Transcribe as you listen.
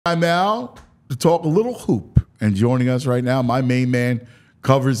Time now to talk a little hoop. And joining us right now, my main man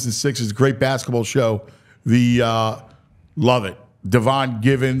covers the Sixers. Great basketball show. Love it. Devon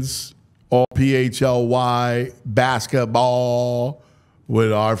Givens, all PHLY basketball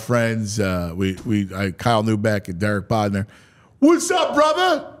with our friends. Kyle Newbeck and Derek Bodner. What's up,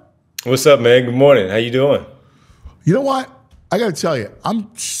 brother? What's up, man? Good morning. How you doing? You know what? I got to tell you,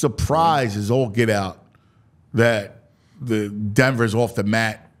 I'm surprised as all get out that the Denver's off the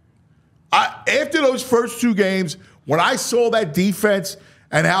mat. After those first two games, when I saw that defense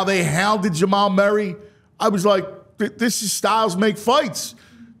and how they hounded Jamal Murray, I was like, this is styles make fights.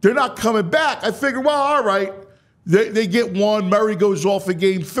 They're not coming back. I figured, well, all right, they get one. Murray goes off in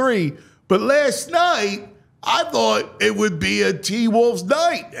game 3. But last night, I thought it would be a T-Wolves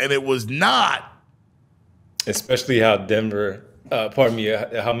night, and it was not. Especially how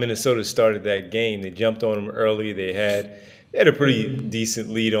how Minnesota started that game. They jumped on them early. They had a pretty decent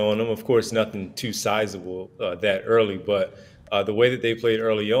lead on them. Of course, nothing too sizable that early, but the way that they played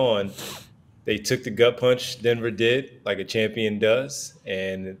early on, they took the gut punch, Denver did, like a champion does,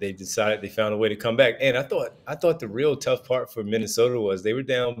 and they found a way to come back. And I thought the real tough part for Minnesota was they were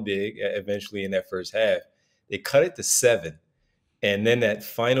down big eventually in that first half. They cut it to 7. And then that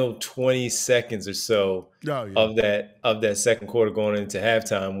final 20 seconds or so of that second quarter going into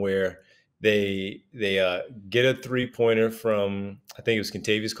halftime, where they get a three-pointer from, I think it was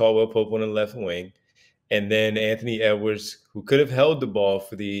Kentavious Caldwell-Pope on the left wing, and then Anthony Edwards, who could have held the ball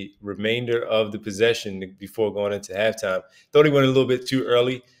for the remainder of the possession before going into halftime, thought he went a little bit too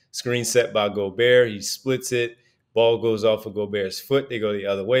early. Screen set by Gobert. He splits it. Ball goes off of Gobert's foot. They go the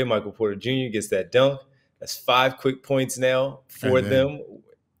other way. Michael Porter Jr. gets that dunk. That's 5 quick points now for them,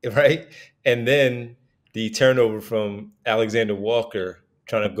 right? And then the turnover from Alexander Walker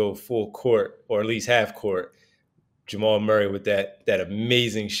trying to go full court, or at least half court. Jamal Murray with that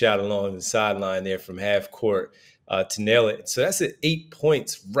amazing shot along the sideline there from half court to nail it. So that's at 8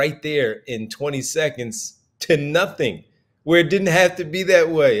 points right there in 20 seconds to nothing, where it didn't have to be that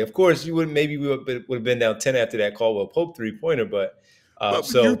way. Of course, we would have been down 10 after that Caldwell Pope three-pointer, but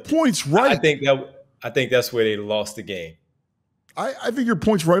so your point's right. I think that's where they lost the game. I think your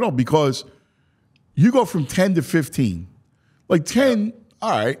point's right on, because you go from 10 to 15. Like 10, all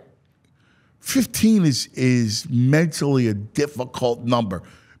right. 15 is mentally a difficult number,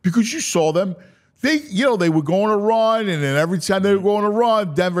 because you saw them. They were going to run, and then every time they were going to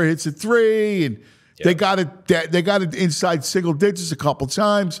run, Denver hits a 3, and they got it inside single digits a couple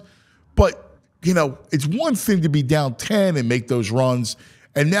times. But it's one thing to be down 10 and make those runs,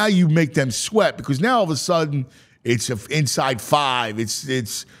 and now you make them sweat, because now all of a sudden it's inside 5,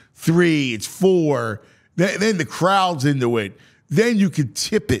 it's 3, it's 4. Then the crowd's into it. Then you could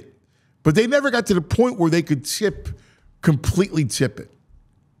tip it. But they never got to the point where they could completely tip it.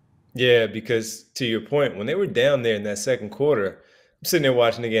 Yeah, because to your point, when they were down there in that second quarter, I'm sitting there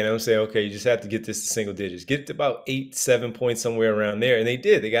watching the game, and I'm saying, okay, you just have to get this to single digits. Get it to about 8, 7 points, somewhere around there. And they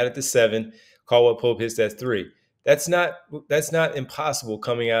did. They got it to 7. Caldwell Pope hits that 3. That's not impossible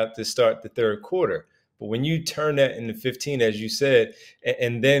coming out to start the third quarter. But when you turn that into 15, as you said,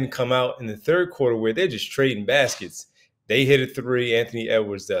 and then come out in the third quarter where they're just trading baskets, they hit a 3, Anthony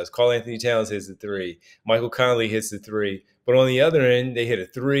Edwards does. Karl Anthony Towns hits a 3. Michael Conley hits a 3. But on the other end, they hit a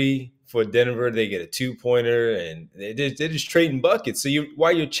 3 for Denver. They get a 2-pointer, and they're just trading buckets. So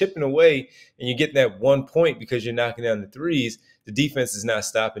while you're chipping away and you're getting that 1 point because you're knocking down the threes, the defense is not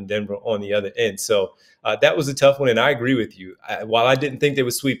stopping Denver on the other end. So that was a tough one, and I agree with you. While I didn't think they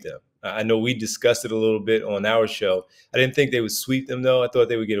would sweep them, I know we discussed it a little bit on our show. I didn't think they would sweep them, though. I thought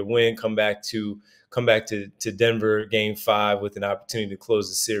they would get a win, come back to Denver game 5 with an opportunity to close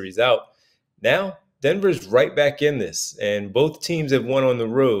the series out. Now, Denver's right back in this, and both teams have won on the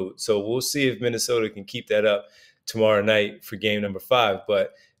road. So we'll see if Minnesota can keep that up tomorrow night for game number 5.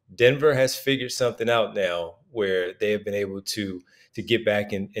 But Denver has figured something out now where they have been able to get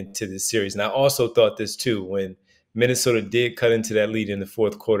back into this series. And I also thought this too, when Minnesota did cut into that lead in the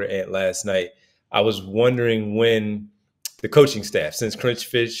fourth quarter last night. I was wondering when the coaching staff, since Chris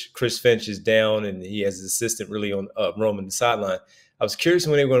Finch is down and he has his assistant really on roaming the sideline, I was curious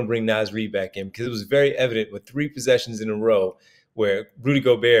when they were going to bring Naz Reid back in, because it was very evident with 3 possessions in a row where Rudy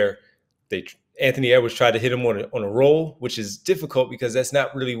Gobert, Anthony Edwards tried to hit him on a roll, which is difficult because that's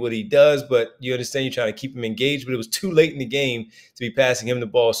not really what he does, but you understand you're trying to keep him engaged, but it was too late in the game to be passing him the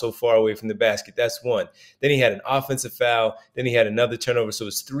ball so far away from the basket. That's one. Then he had an offensive foul. Then he had another turnover. So it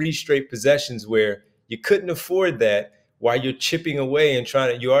was 3 straight possessions where you couldn't afford that while you're chipping away and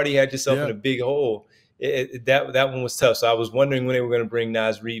you already had yourself in a big hole. That one was tough. So I was wondering when they were going to bring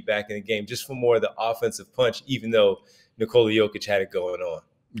Naz Reid back in the game, just for more of the offensive punch, even though Nikola Jokic had it going on.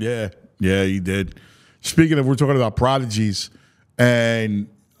 Yeah, yeah, he did. Speaking of, we're talking about prodigies, and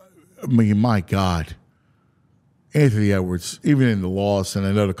I mean, my God, Anthony Edwards, even in the loss, and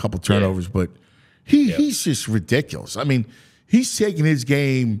I know a couple turnovers, but he's just ridiculous. I mean, he's taking his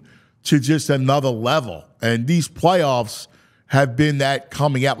game to just another level, and these playoffs have been that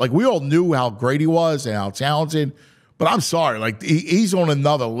coming out. Like, we all knew how great he was and how talented, but I'm sorry, like he's on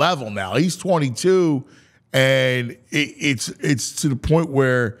another level now. He's 22, and it's to the point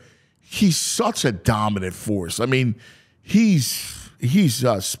where he's such a dominant force. I mean, he's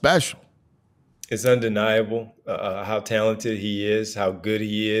special. It's undeniable how talented he is, how good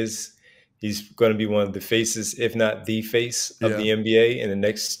he is. He's going to be one of the faces, if not the face, of the NBA in the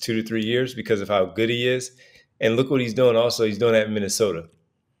next 2 to 3 years because of how good he is. And look what he's doing also. He's doing that in Minnesota.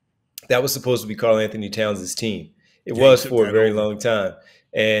 That was supposed to be Karl Anthony Towns' team. It was for a very long time.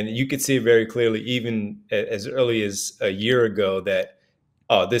 And you could see it very clearly, even as early as a year ago, that,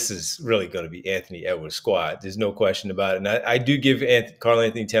 oh, this is really going to be Anthony Edwards' squad. There's no question about it. And I do give Karl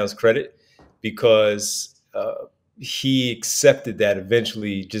Anthony Towns credit because he accepted that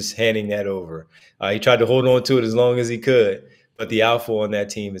eventually, just handing that over. He tried to hold on to it as long as he could, but the alpha on that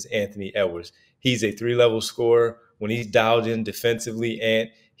team is Anthony Edwards. He's a 3-level scorer. When he's dialed in defensively,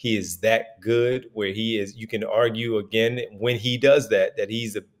 and he is that good where he is, you can argue again when he does that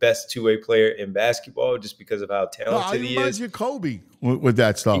he's the best two-way player in basketball just because of how talented he is. You Kobe with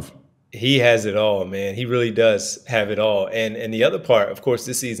that stuff. He has it all, man. He really does have it all. And the other part, of course,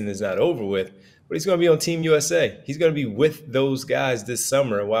 this season is not over with, but he's going to be on Team USA. He's going to be with those guys this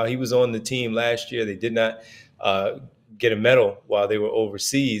summer. While he was on the team last year, they did not get a medal while they were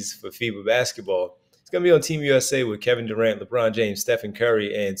overseas for FIBA basketball. He's going to be on Team USA with Kevin Durant, LeBron James, Stephen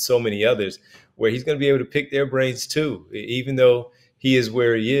Curry, and so many others, where he's going to be able to pick their brains too, even though he is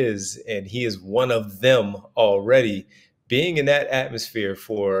where he is and he is one of them already. Being in that atmosphere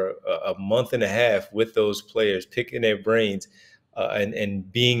for a month and a half with those players, picking their brains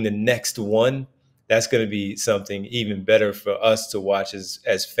and being the next one, that's going to be something even better for us to watch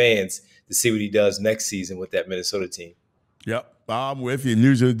as fans to see what he does next season with that Minnesota team. Yep, I'm with you.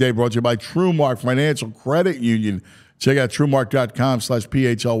 News of the day brought to you by TrueMark Financial Credit Union. Check out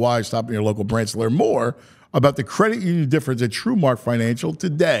TrueMark.com/PHLY. Stop in your local branch to learn more about the credit union difference at TrueMark Financial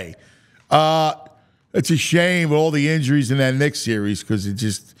today. It's a shame with all the injuries in that Knicks series because it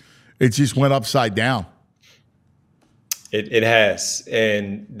just went upside down. It has,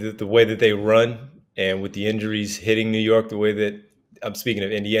 and the way that they run, and with the injuries hitting New York, the way that I'm speaking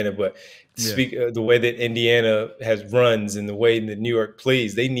of Indiana, but the way that Indiana has runs and the way that New York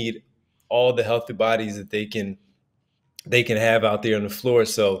plays, they need all the healthy bodies that they can have out there on the floor.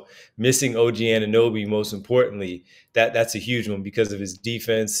 So missing OG Anunoby, most importantly, that's a huge one because of his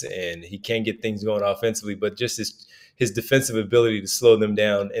defense, and he can get things going offensively, but just his defensive ability to slow them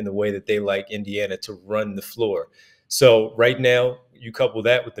down in the way that they like Indiana to run the floor. So right now, you couple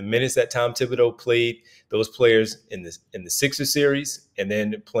that with the minutes that Tom Thibodeau played those players in the Sixers series, and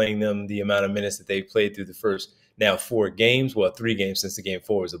then playing them the amount of minutes that they played through the first now 4 games, well, 3 games since the game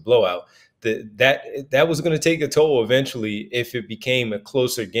 4 was a blowout. That was going to take a toll eventually if it became a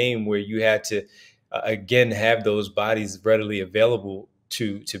closer game where you had to again have those bodies readily available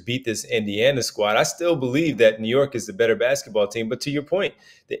to beat this Indiana squad. I still believe that New York is the better basketball team, but to your point,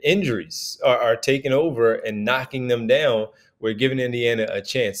 the injuries are taking over and knocking them down. We're giving Indiana a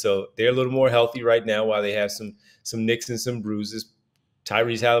chance. So they're a little more healthy right now while they have some nicks and some bruises.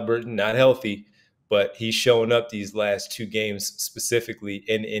 Tyrese Halliburton, not healthy, but he's showing up these last 2 games specifically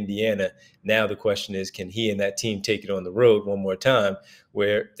in Indiana. Now the question is, can he and that team take it on the road one more time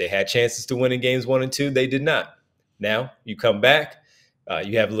where they had chances to win in games 1 and 2? They did not. Now you come back.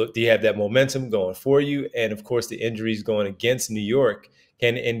 You have that momentum going for you. And, of course, the injuries going against New York.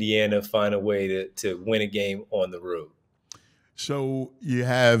 Can Indiana find a way to win a game on the road? So you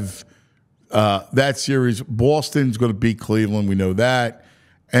have that series. Boston's going to beat Cleveland. We know that.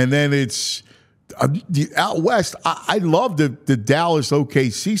 And then it's out west. I love the Dallas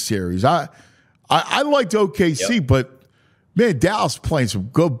OKC series. I liked OKC, but, man, Dallas playing some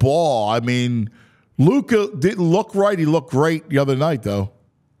good ball. I mean, Luka didn't look right. He looked great the other night, though.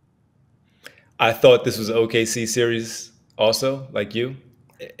 I thought this was an OKC series also, like you.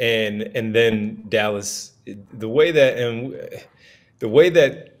 And then Dallas, the way that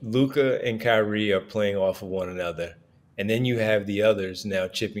Luka and Kyrie are playing off of one another, and then you have the others now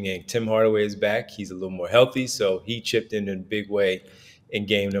chipping in. Tim Hardaway is back; he's a little more healthy, so he chipped in a big way in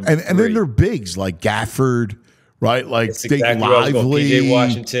game number 3. And then they're bigs like Gafford, right? Like that's exactly Lively, PJ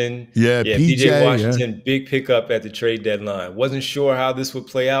Washington, PJ PJ Washington, big pickup at the trade deadline. Wasn't sure how this would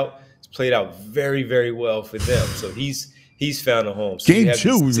play out. It's played out very, very well for them. So he's he's found a home. So you Game have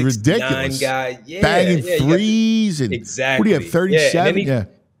 2 was 6'9" ridiculous. guy, Banging threes and exactly. What do you have? 37.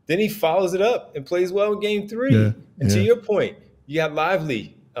 Then he follows it up and plays well in game 3. Yeah, and to your point, you got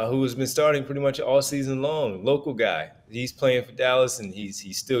Lively, who has been starting pretty much all season long. Local guy. He's playing for Dallas, and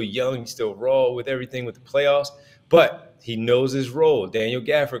he's still young, he's still raw with everything with the playoffs, but he knows his role. Daniel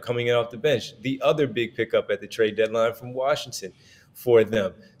Gafford coming in off the bench, the other big pickup at the trade deadline from Washington for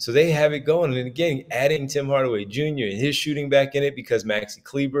them. So they have it going. And again, adding Tim Hardaway Jr. and his shooting back in it because Maxi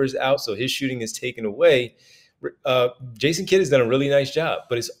Kleber is out, so his shooting is taken away. Jason Kidd has done a really nice job,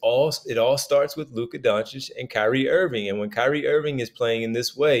 but it all starts with Luka Doncic and Kyrie Irving. And when Kyrie Irving is playing in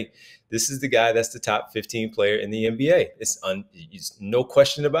this way, this is the guy that's the top 15 player in the NBA. It's no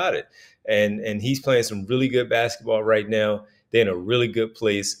question about it. And he's playing some really good basketball right now. They're in a really good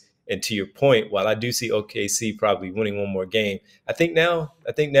place. And to your point, while I do see OKC probably winning one more game, I think now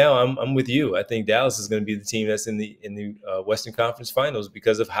I'm with you. I think Dallas is going to be the team that's in the Western Conference Finals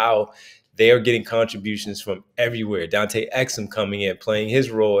because of how they are getting contributions from everywhere. Dante Exum coming in, playing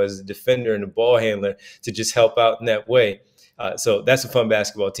his role as a defender and a ball handler to just help out in that way. So that's a fun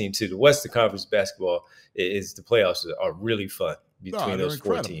basketball team too. The Western Conference basketball the playoffs are really fun between those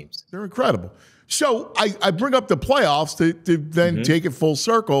 4 teams. They're incredible. So I bring up the playoffs to then take it full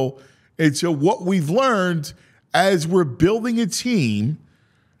circle into what we've learned as we're building a team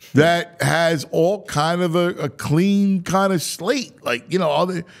that has all kind of a clean kind of slate. Like,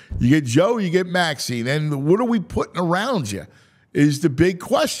 you get Joe, you get Maxey. Then what are we putting around you is the big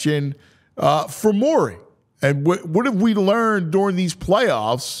question for Morey. And what have we learned during these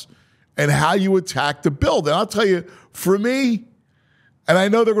playoffs and how you attack the build? And I'll tell you, for me, and I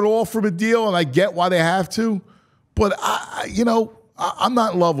know they're going to offer him a deal, and I get why they have to, but I'm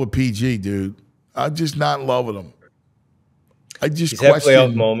not in love with PG, dude. I'm just not in love with him. He's had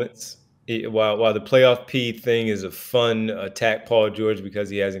playoff moments. While the playoff P thing is a fun attack Paul George because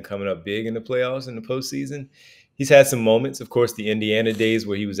he hasn't coming up big in the playoffs in the postseason, he's had some moments. Of course, the Indiana days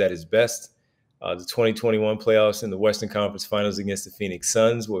where he was at his best. The 2021 playoffs in the Western Conference Finals against the Phoenix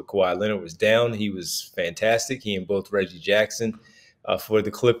Suns where Kawhi Leonard was down. He was fantastic. He and both Reggie Jackson for the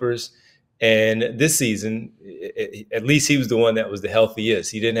Clippers. And this season, at least he was the one that was the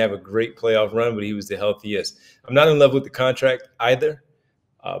healthiest. He didn't have a great playoff run, but he was the healthiest. I'm not in love with the contract either,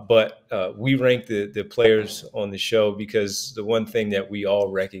 but we rank the players on the show because the one thing that we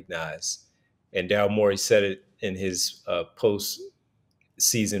all recognize, and Daryl Morey said it in his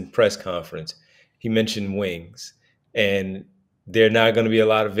post-season press conference, he mentioned wings. And they're not going to be a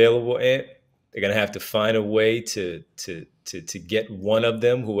lot available, Ant. They're going to have to find a way to get one of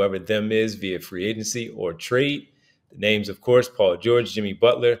them, whoever them is, via free agency or trade. The names, of course, Paul George, Jimmy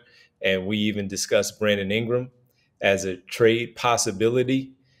Butler, and we even discussed Brandon Ingram as a trade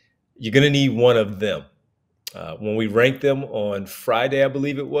possibility. You're going to need one of them. When we ranked them on Friday, I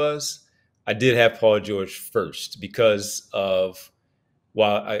believe it was, I did have Paul George first because of,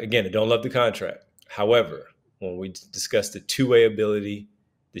 I don't love the contract. However, when we discussed the two-way ability,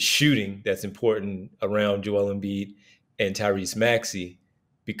 the shooting that's important around Joel Embiid and Tyrese Maxey,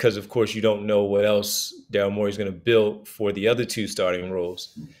 because, of course, you don't know what else Daryl Morey is going to build for the other 2 starting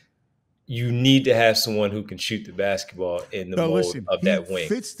roles. You need to have someone who can shoot the basketball in the mold of that wing. He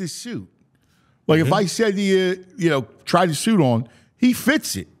fits the suit. Like if I said to you, try the suit on, he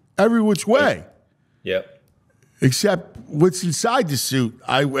fits it every which way. Yep. Except what's inside the suit.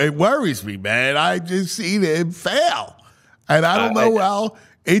 It worries me, man. I just seen him fail. And I don't know how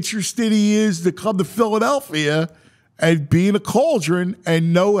interested he is to come to Philadelphia and be in a cauldron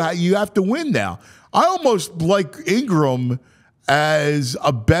and know how you have to win now. I almost like Ingram as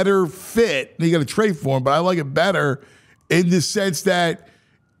a better fit. You got to trade for him, but I like it better in the sense that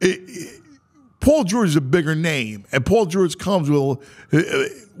Paul George is a bigger name, and Paul George comes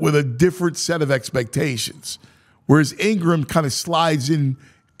with a different set of expectations, whereas Ingram kind of slides in,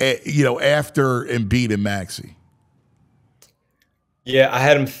 after Embiid and Maxey. Yeah, I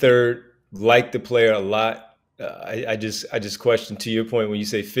had him third. Liked the player a lot. I just question, to your point, when you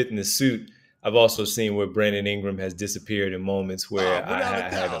say fit in the suit, I've also seen where Brandon Ingram has disappeared in moments where I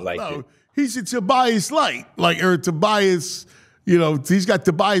haven't liked it. He's a Tobias Light, or Tobias, he's got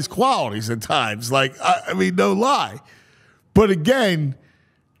Tobias qualities at times. Like, I mean, no lie. But again,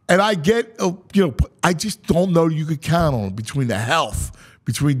 and I get, I just don't know you could count on him between the health,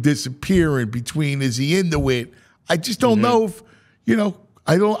 between disappearing, between is he into it. I just don't know if,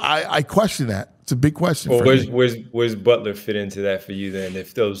 I question that. It's a big question. Well, where's Butler fit into that for you then?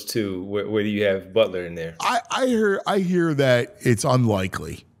 If those two, where do you have Butler in there? I hear that it's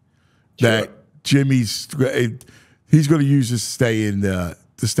unlikely that Jimmy's he's going to use this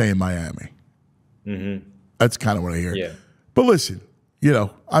to stay in Miami. That's kind of what I hear. Yeah. But listen, you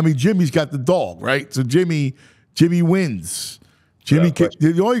know, I mean, Jimmy's got the dog, right? So Jimmy wins.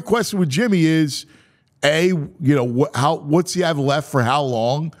 The only question with Jimmy is, you know, what's he have left for how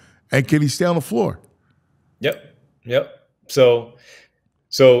long, and can he stay on the floor? Yep. So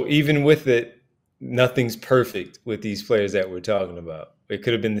even with it, nothing's perfect with these players that we're talking about. It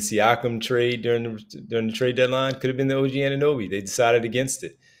could have been the Siakam trade during the trade deadline. Could have been the OG Anunoby. They decided against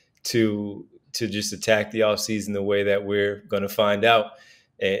it to just attack the offseason the way that we're going to find out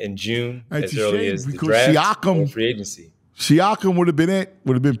in June, as early as the draft or free agency. Siakam would have been it.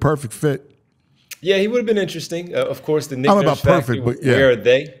 Would have been perfect fit. Yeah, he would have been interesting. Of course, the Knicks. I don't know about perfect, but yeah. Where are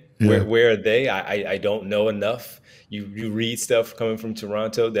they? Yeah. Where are they? I don't know enough. You read stuff coming from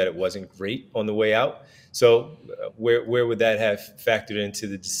Toronto that it wasn't great on the way out. So where would that have factored into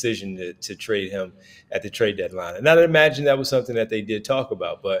the decision to trade him at the trade deadline? And I'd imagine that was something that they did talk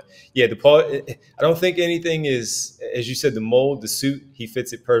about. But yeah, I don't think anything is, as you said, the mold, the suit, he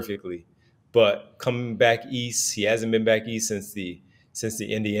fits it perfectly. But coming back east, he hasn't been back east since the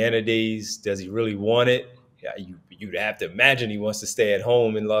Indiana days. Does he really want it? Yeah, you'd have to imagine he wants to stay at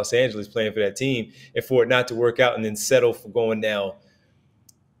home in Los Angeles playing for that team, and for it not to work out and then settle for going now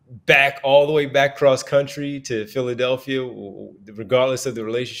all the way back cross country to Philadelphia, regardless of the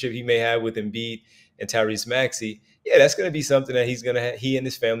relationship he may have with Embiid and Tyrese Maxey. Yeah, that's going to be something that he and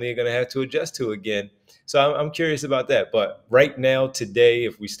his family are going to have to adjust to again. So I'm curious about that. But right now, today,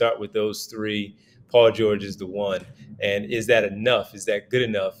 if we start with those three, Paul George is the one. And is that enough? Is that good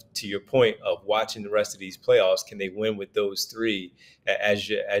enough, to your point of watching the rest of these playoffs? Can they win with those three as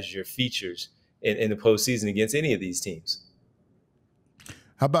your features in the postseason against any of these teams?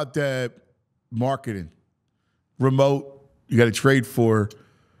 How about that marketing? Remote, you got to trade for,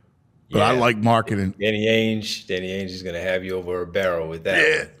 but yeah. I like marketing. Danny Ainge is going to have you over a barrel with that.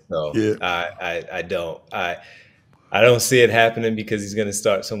 Yeah. So yeah. I don't see it happening, because he's going to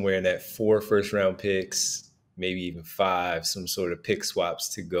start somewhere in that 4 first-round picks, maybe even 5, some sort of pick swaps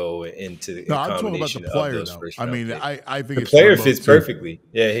to go into the combination of those first round picks. I think the player fits perfectly.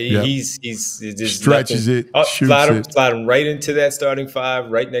 Yeah, he's stretches nothing. Slide him right into that starting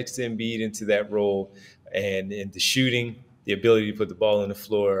 5, right next to Embiid into that role, and in the shooting, the ability to put the ball on the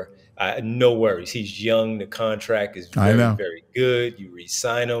floor. No worries. He's young. The contract is very, very good. You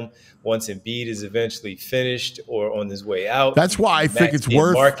re-sign him once Embiid is eventually finished or on his way out. That's why I think it's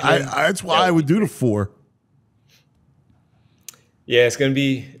worth. That's why I would do the 4. Yeah, it's gonna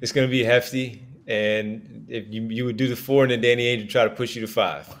be hefty, and if you would do the 4, and then Danny Ainge would try to push you to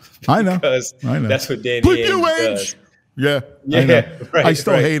 5. I know, that's what Danny Ainge does. Yeah, I know. Right, I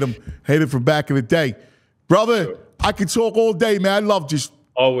still hate him. Hate him from back in the day, brother. Sure. I could talk all day, man. I love just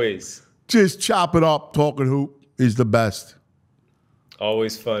chop it up. Talking hoop is the best.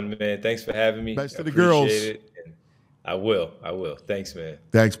 Always fun, man. Thanks for having me. Best of the girls. It. I will. Thanks, man.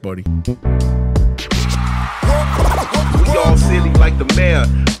 Thanks, buddy. We all silly like the mayor.